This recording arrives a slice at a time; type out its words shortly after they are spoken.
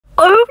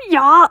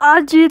Yeah,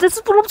 Angie, this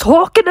is what I'm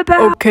talking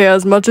about. Okay,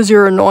 as much as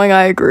you're annoying,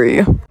 I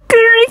agree.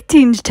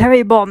 Greetings,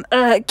 Cherry Bomb.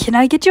 Can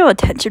I get your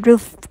attention real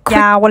quick?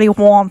 Yeah, what do you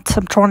want?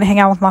 I'm trying to hang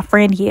out with my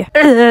friend here.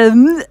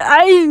 I'm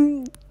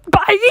buying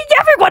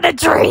everyone a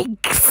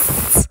drink.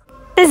 This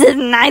is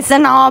nice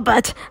and all,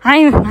 but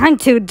I'm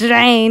too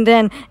drained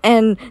and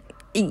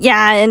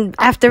yeah, and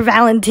after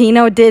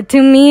Valentino did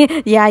to me,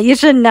 yeah, you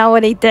should know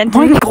what he did to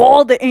me. My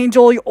God, the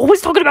angel, you're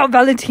always talking about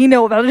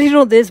Valentino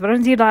this,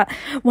 Valentino that.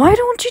 Why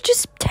don't you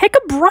just take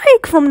a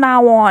break from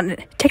now on?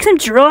 Take some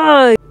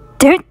drugs.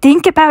 Don't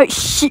think about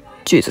shit.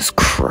 Jesus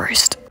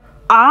Christ.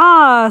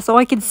 Ah, so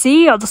I can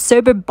see you're the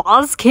sober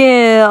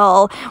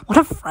buzzkill. What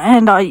a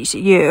friend are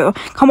you?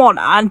 Come on,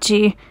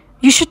 Angie.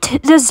 You should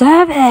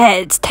deserve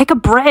it. Take a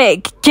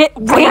break. Get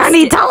wasted. I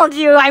already told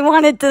you I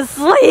wanted to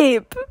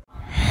sleep.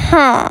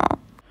 I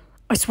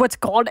swear to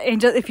God,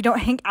 Angel, if you don't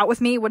hang out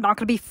with me, we're not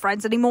going to be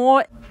friends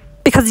anymore.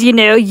 Because, you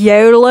know,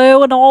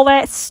 YOLO and all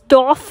that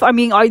stuff. I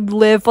mean, I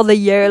live for the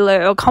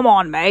YOLO. Come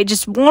on, mate.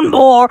 Just one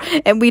more,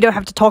 and we don't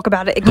have to talk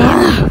about it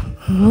again.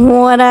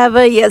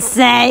 Whatever you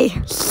say.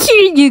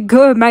 Here you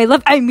go, my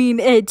love. I mean,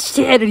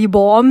 Cherry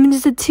Bomb.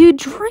 There's the 2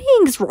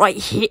 drinks right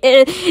here.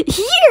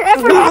 Here,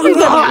 everybody.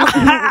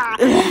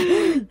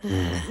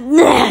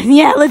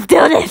 Yeah, let's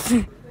do this.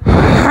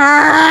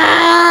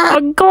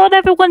 Oh, God,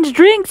 everyone's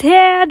drinks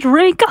here.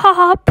 Drink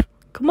up.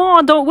 Come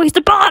on, don't waste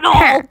a bottle.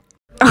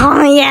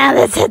 Oh, yeah,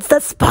 this hits the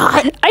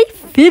spot. I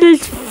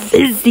finished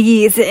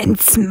fizzies and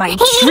it's my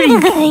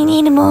drink. I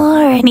need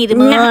more.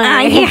 Nah,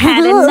 you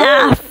had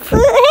enough.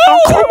 Oh,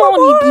 come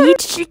on, you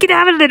bitch. You can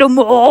have a little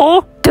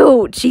more.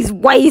 Dude, she's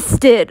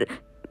wasted.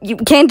 You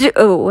can't do...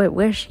 Oh, wait,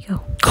 where'd she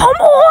go? Come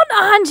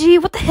on, Angie.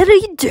 What the hell are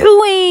you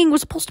doing? We're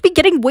supposed to be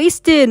getting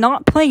wasted,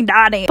 not playing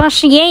daddy. But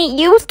she ain't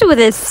used to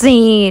this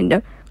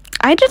scene.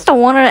 I just don't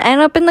want her to end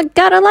up in the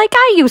gutter like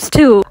I used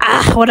to.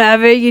 Ah,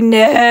 whatever, you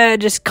know.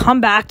 Just come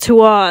back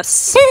to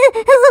us.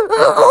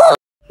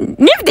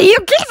 Nifty, you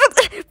keep...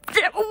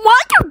 Why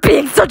are you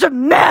being such a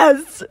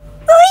mess?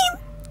 I'm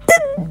the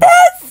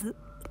best.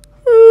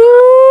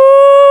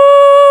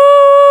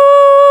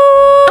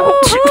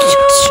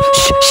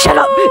 Shut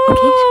up.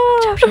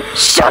 Okay,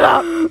 shut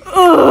up.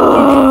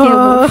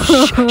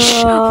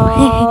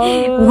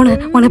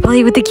 Wanna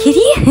play with the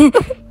kitty?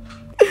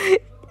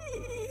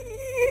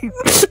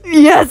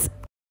 Yes.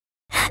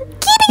 Kitty.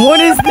 What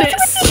is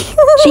this?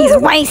 She's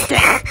wasted.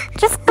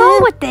 Just go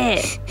with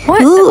it.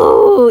 What?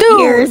 Ooh,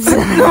 ears.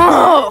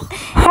 Oh,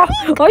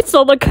 I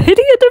saw the kitty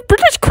in the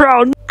British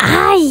Crown.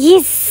 Ah,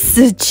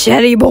 yes,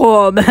 Cherry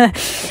Bomb.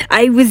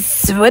 I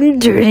was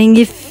wondering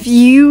if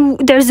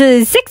there's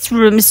a sex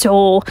room,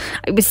 so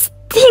I was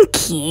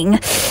thinking,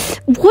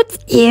 what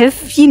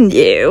if,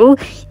 you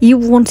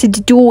wanted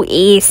to do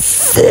a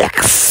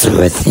sex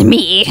with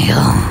me?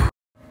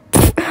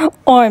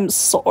 I'm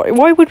sorry,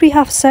 why would we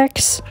have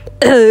sex?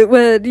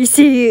 Well, you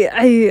see,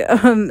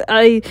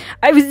 I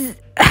was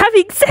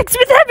having sex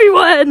with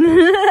everyone.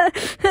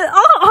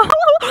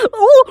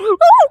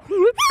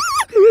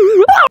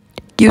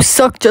 You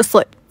suck just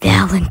like...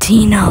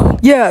 Valentino.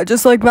 Yeah,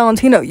 just like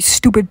Valentino, you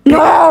stupid bitch.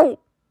 No!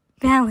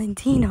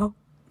 Valentino.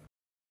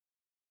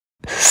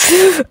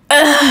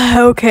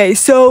 Okay,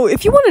 so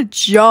if you want a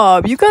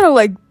job, you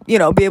gotta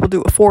be able to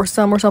do a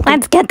foursome or something.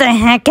 Let's get the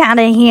heck out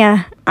of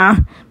here.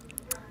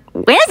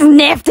 Where's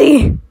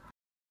Nifty?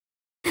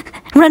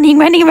 Running.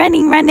 Move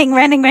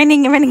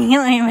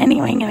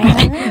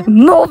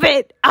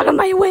it out of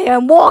my way.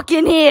 I'm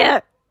walking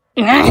here.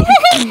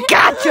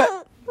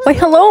 Gotcha. Why,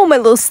 hello, my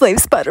little slave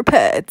spider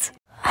pet.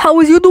 How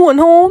was you doing,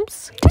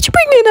 Holmes? Did you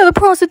bring me another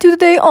prostitute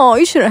today? Oh,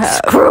 you shouldn't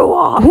have. Screw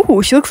off.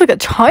 Ooh, she looks like a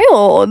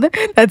child.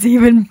 That's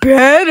even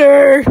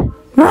better.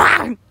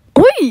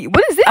 Wait,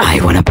 what is this? I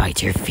want to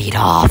bite your feet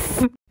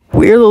off.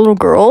 Weird little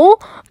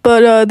girl.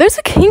 But there's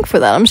a kink for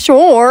that, I'm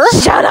sure.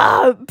 Shut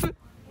up.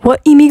 What,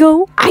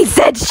 Amigo? I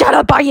said shut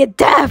up. Are you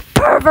deaf,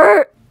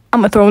 pervert? I'm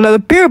gonna throw another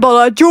beer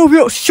bottle at you if you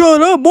don't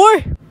shut up,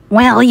 boy.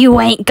 Well,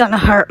 you ain't gonna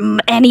hurt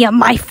any of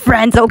my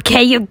friends,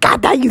 okay? You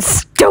got that, you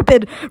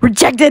stupid,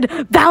 rejected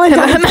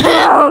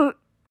Valentine.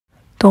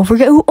 Don't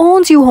forget who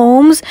owns you,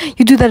 Holmes.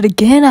 You do that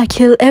again, I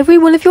kill every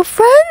one of your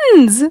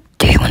friends.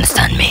 Do you want to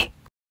stun me?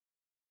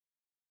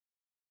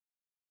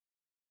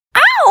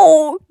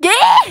 Ow!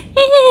 Yeah!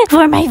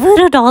 For my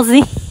voodoo dolls.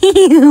 Wait up,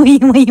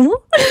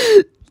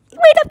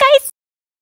 guys.